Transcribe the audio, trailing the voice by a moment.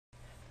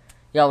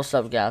Yo, what's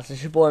up, guys?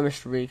 It's your boy,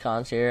 Mr.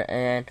 Recons here,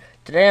 and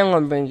today I'm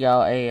going to bring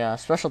y'all a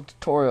special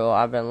tutorial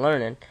I've been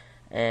learning,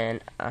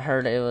 and I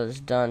heard it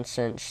was done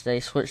since they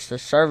switched the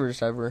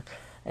servers over.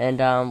 And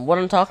what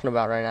I'm talking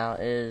about right now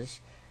is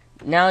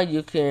now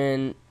you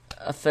can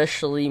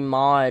officially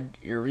mod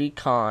your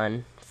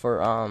Recon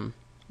for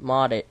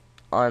mod it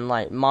on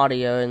like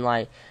Modio and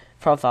like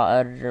profile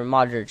editor and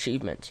mod your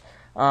achievements.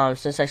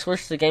 Since I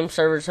switched the game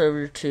servers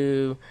over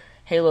to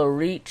Halo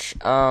Reach,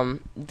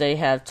 they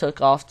have took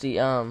off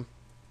the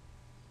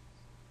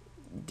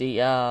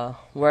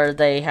where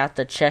they have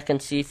to check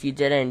and see if you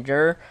did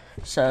endure,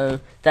 so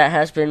that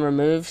has been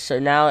removed. So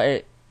now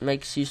it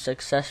makes you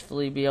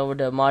successfully be able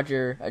to mod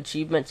your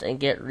achievements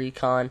and get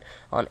Recon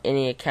on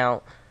any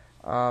account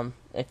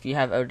if you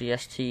have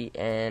ODST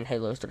and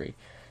Halo 3.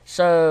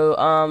 So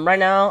right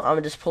now I'm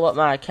gonna just pull up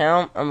my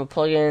account. I'm gonna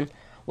plug in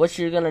what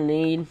you're gonna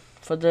need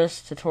for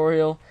this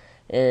tutorial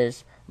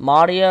is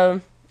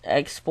Modio,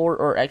 Export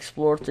or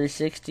Explore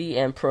 360,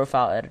 and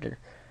Profile Editor.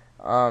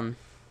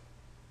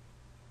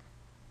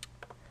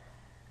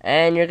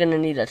 And you're going to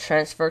need a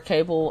transfer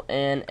cable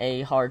and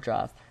a hard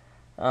drive.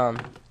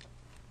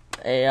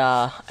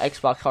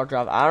 Xbox hard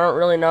drive. I don't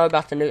really know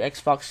about the new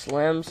Xbox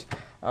Slims.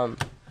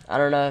 I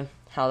don't know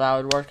how that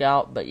would work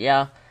out, but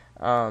yeah.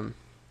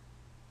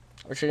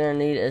 What you're going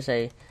to need is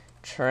a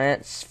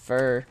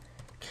transfer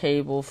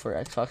cable for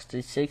Xbox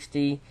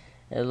 360.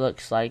 It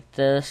looks like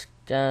this,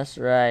 guys,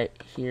 right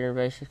here,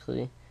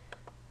 basically.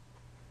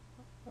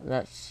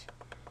 That's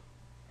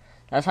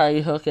how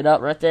you hook it up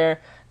right there.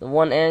 The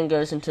one end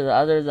goes into the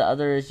other. The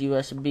other is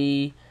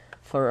USB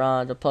for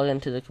to plug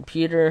into the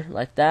computer,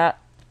 like that.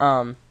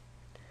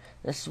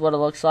 This is what it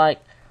looks like.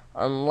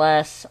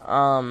 Unless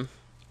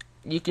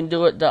you can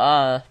do it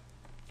the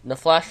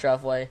flash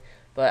drive way,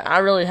 but I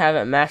really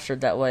haven't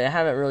mastered that way. I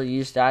haven't really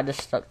used it. I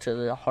just stuck to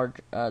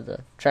the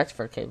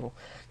transfer cable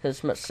because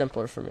it's much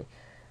simpler for me.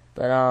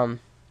 But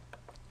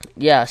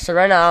yeah. So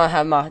right now I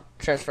have my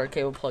transfer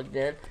cable plugged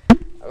in. I'm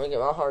gonna get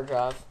my hard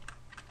drive.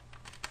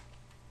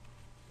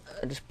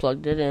 I just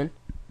plugged it in.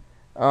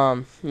 Now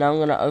I'm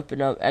going to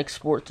open up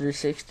Export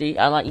 360.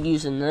 I like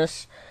using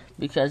this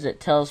because it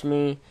tells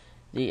me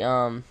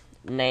the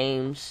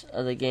names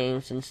of the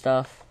games and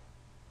stuff.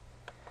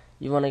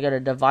 You want to go to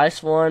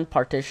Device 1,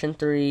 Partition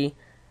 3,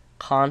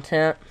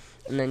 Content,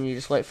 and then you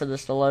just wait for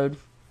this to load.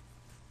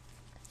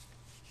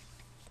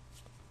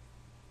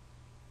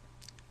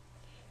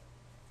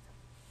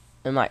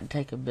 It might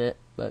take a bit,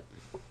 but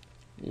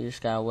you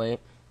just gotta wait.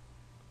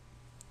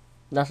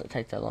 It doesn't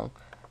take that long.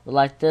 But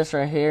like this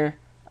right here,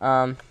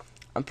 I'm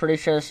pretty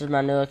sure this is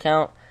my new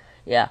account.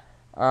 Yeah.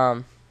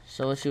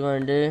 So what you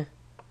want to do,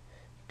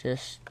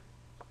 just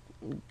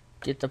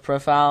get the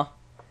profile,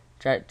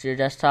 drag it to your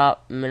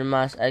desktop,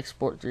 minimize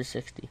Export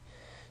 360.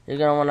 You're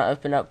going to want to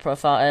open up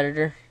Profile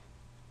Editor.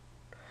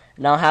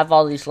 And I'll have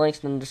all these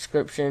links in the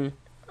description.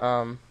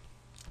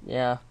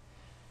 Yeah.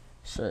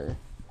 So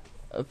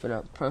open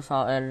up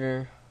Profile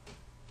Editor.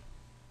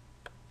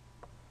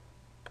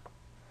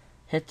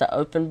 Hit the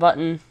open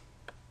button.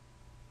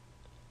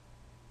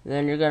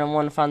 Then you're going to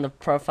want to find the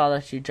profile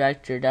that you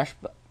dragged to your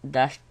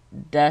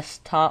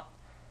desktop.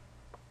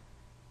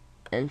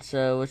 And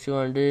so what you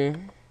want to do,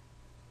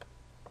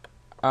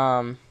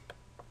 I'm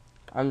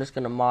just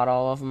going to mod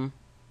all of them.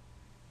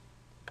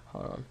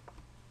 Hold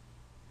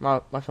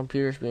on. My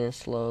computer's being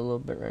slow a little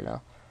bit right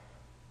now.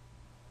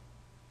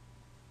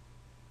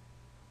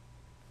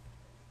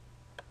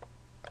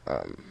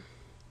 There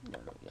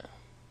we go.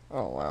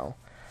 Oh, wow.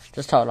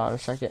 Just hold on a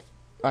second.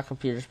 My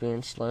computer's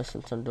being slow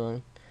since I'm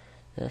doing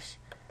this.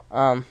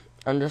 I'm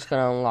just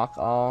going to unlock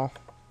all.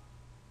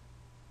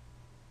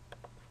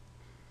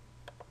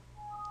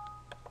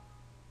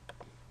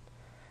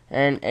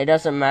 And it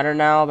doesn't matter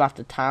now about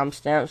the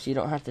timestamps. You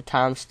don't have to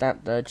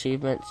timestamp the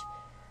achievements.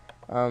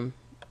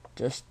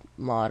 Just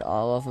mod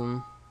all of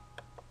them.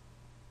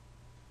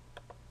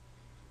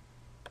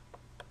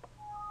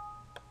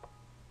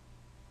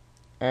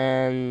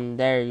 And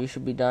there, you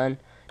should be done.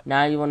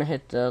 Now you want to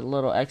hit the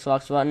little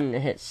Xbox button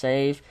and hit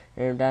save.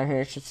 And down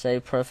here it should say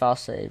profile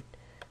saved.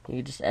 You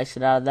can just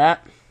exit out of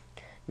that.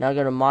 Now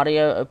go to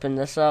Modio, open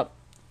this up.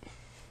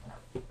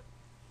 And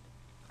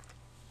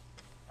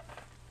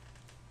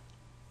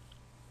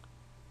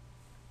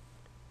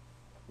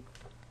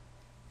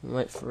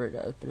wait for it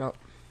to open up.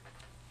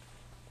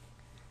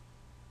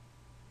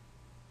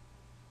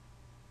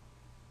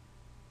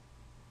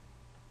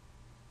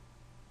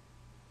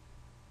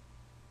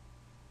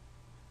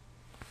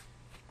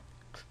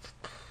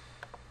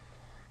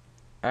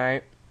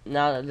 Alright,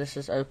 now that this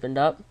is opened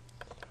up,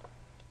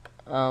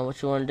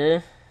 what you want to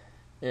do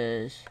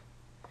is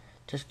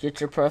just get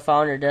your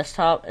profile on your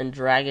desktop and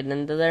drag it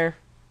into there.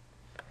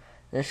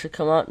 This should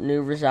come up,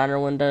 new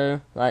resigner window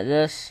like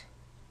this.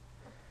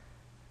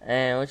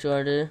 And what you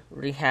want to do,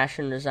 rehash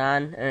and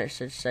resign, and it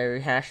should say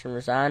rehash and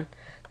resign.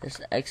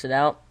 Just exit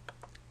out,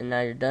 and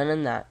now you're done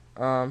in that.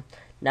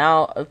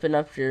 Now open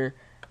up your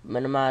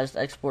minimized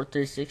Export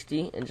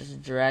 360 and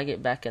just drag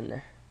it back in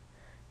there.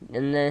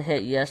 And then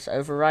hit yes,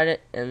 override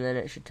it, and then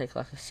it should take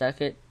like a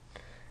second.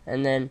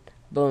 And then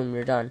Boom,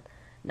 you're done.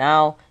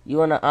 Now you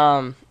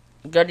wanna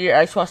go to your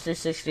Xbox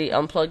 360,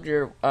 unplug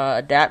your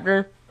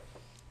adapter.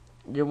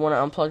 You wanna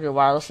unplug your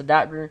wireless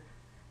adapter,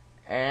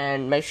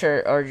 and make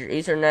sure, or your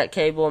Ethernet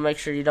cable, make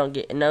sure you don't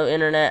get no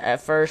internet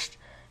at first,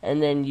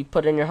 and then you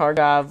put in your hard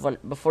drive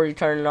before you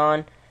turn it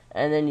on,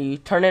 and then you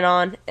turn it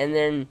on, and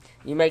then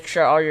you make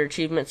sure all your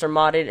achievements are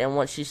modded, and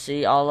once you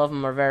see all of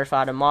them are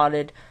verified and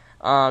modded,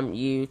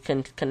 you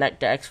can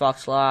connect to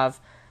Xbox Live,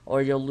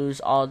 or you'll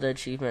lose all the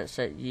achievements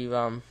that you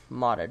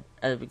modded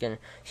at the beginning.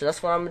 So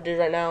that's what I'm going to do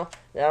right now.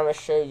 Then I'm going to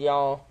show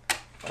y'all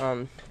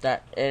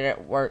that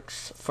it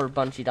works for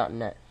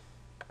Bungie.net.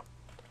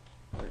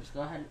 Just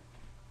go ahead.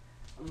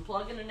 I'm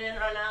plugging it in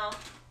right now.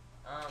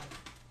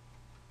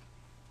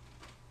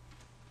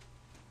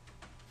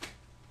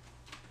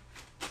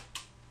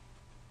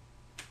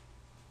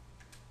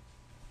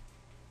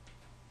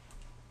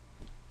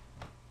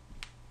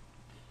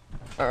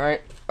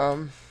 Alright,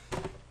 I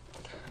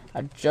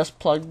just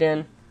plugged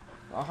in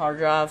a hard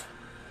drive.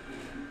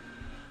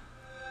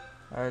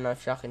 I don't know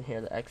if y'all can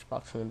hear the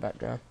Xbox in the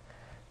background,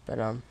 but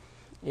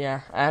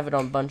yeah, I have it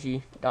on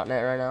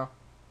Bungie.net right now.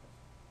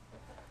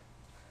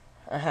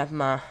 I have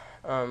my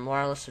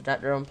wireless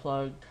adapter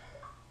unplugged.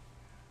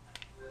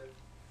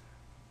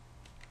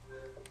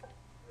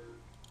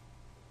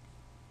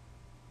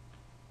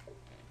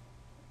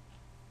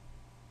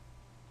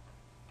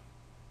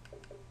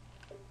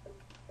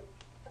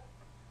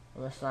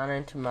 I'm gonna sign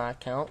into my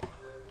account.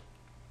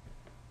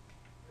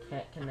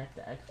 Can't connect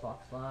to Xbox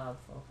Live,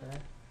 okay.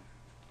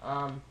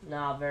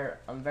 Now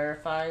I'm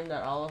verifying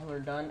that all of them are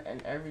done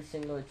and every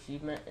single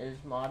achievement is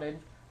modded.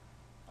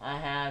 I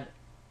had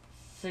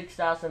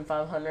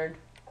 6,500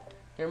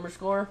 gamer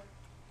score.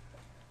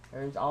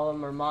 That means all of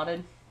them are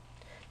modded.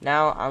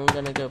 Now I'm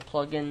gonna go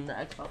plug in the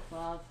Xbox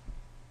Live.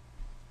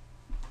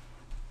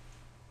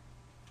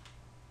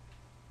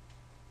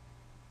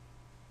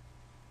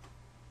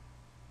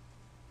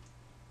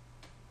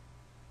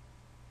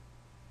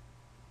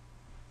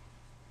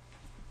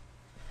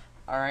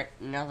 Alright,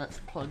 now that's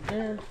plugged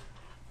in.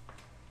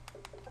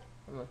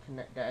 I'm going to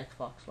connect to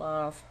Xbox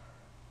Live.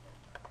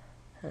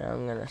 And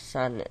I'm going to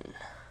sign in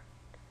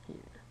here.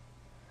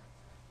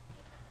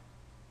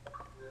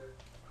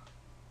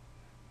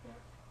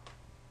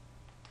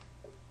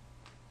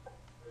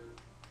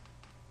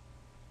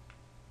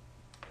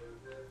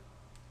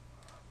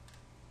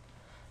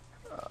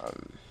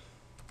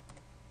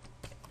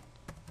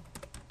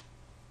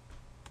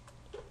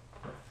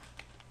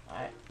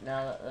 Alright,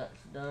 now that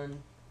that's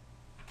done,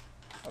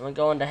 I'm going to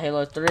go into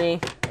Halo 3,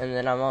 and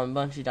then I'm on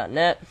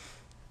Bungie.net.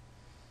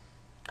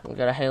 I'm going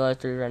to go to Halo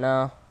 3 right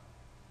now.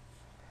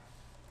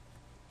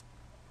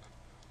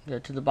 Go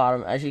to the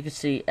bottom. As you can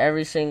see,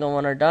 every single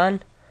one are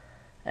done.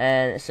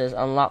 And it says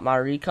unlock my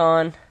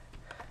Recon. I'm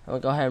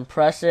going to go ahead and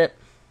press it.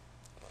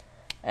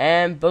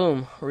 And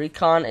boom,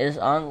 Recon is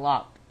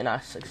unlocked. And I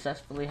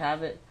successfully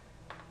have it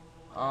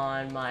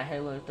on my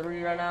Halo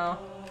 3 right now.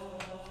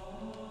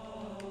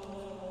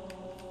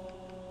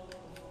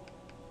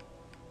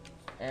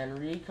 And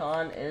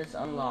Recon is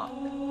unlocked.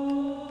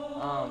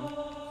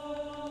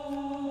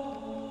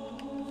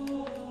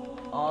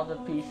 All the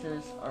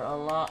pieces are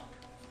unlocked.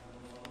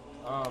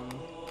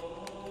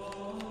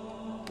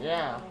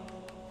 Yeah.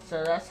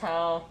 So that's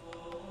how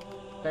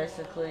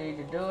basically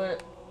to do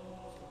it.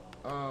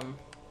 If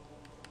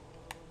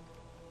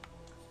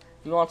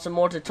you want some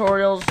more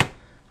tutorials,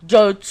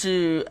 go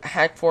to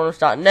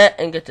hackforums.net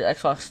and get the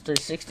Xbox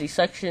 360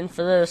 section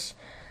for this,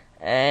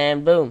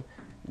 and boom,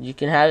 you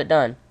can have it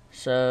done.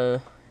 So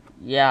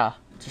yeah,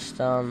 just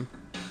there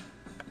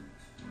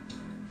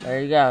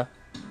you go.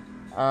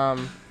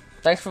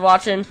 Thanks for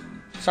watching.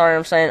 Sorry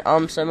I'm saying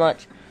so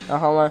much.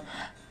 Hold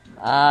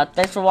on.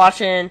 Thanks for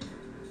watching.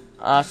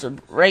 So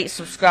rate,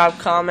 subscribe,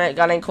 comment.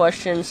 Got any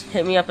questions?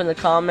 Hit me up in the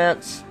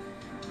comments.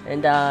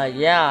 And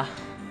yeah,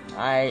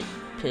 alright,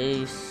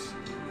 peace.